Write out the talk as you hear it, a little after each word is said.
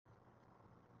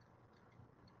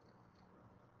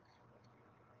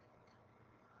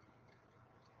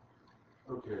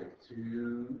Okay,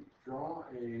 to draw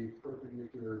a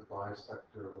perpendicular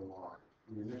bisector of a line,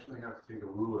 you initially have to take a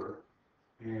ruler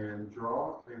and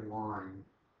draw a line.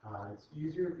 It's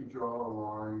easier if you draw a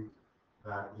line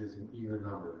that is an even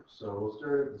number. So we'll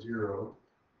start at 0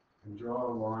 and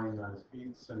draw a line that is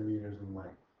 8 centimeters in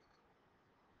length.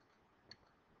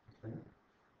 Okay.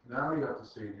 Now you have to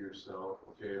say to yourself,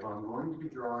 okay, if I'm going to be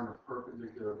drawing a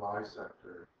perpendicular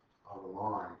bisector of a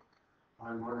line,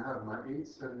 I'm going to have my 8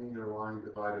 centimeter line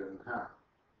divided in half.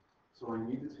 So I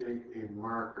need to take a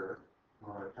marker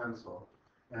on a pencil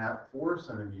and at 4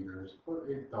 centimeters put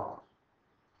a dot.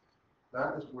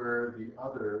 That is where the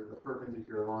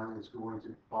perpendicular line is going to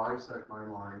bisect my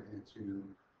line into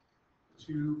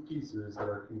two pieces that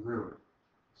are congruent.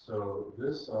 So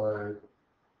this side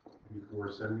will be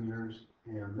 4 centimeters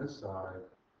and this side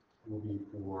will be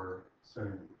 4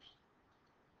 centimeters.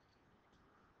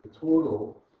 The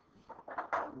total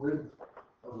width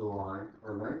of the line,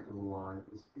 or length of the line,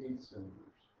 is 8 centimeters.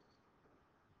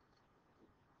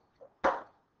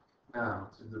 Now,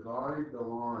 to divide the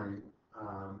line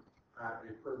at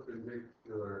a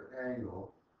perpendicular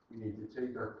angle, we need to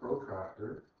take our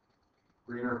protractor,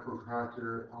 bring our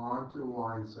protractor onto the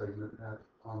line segment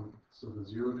so the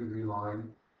 0 degree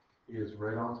line is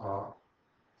right on top.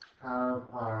 Have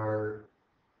our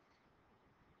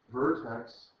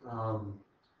vertex of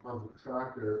the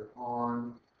protractor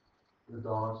on the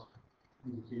dot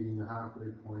indicating the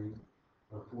halfway point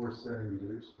of 4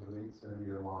 centimeters of an 8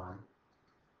 centimeter line.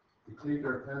 We take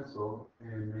our pencil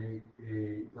and make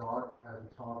a dot at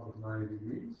the top of 90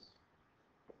 degrees.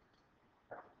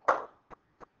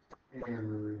 And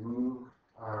we remove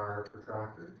our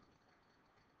protractor.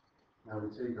 Now we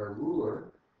take our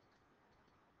ruler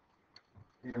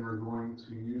and we're going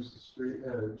to use the straight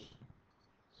edge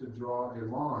to draw a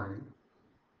line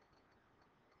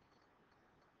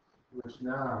which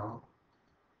now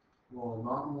will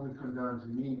not only come down to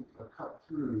meet a cut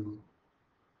through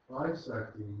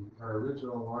bisecting our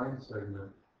original line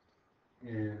segment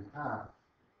in half.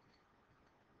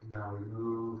 Now we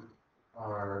move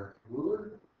our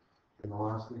ruler, and the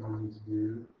last thing we need to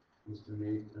do is to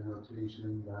make the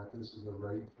notation that this is a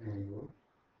right angle,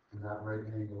 and that right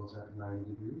angle is at 90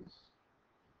 degrees.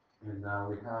 And now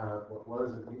we have what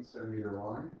was an 8 centimeter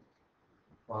line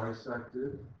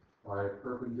bisected by a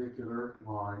perpendicular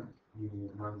line, meaning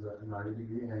it runs at a 90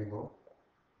 degree angle,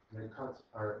 and it cuts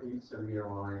our 8 centimeter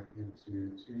line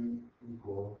into 2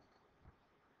 equal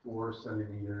 4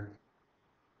 centimeter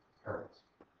parts.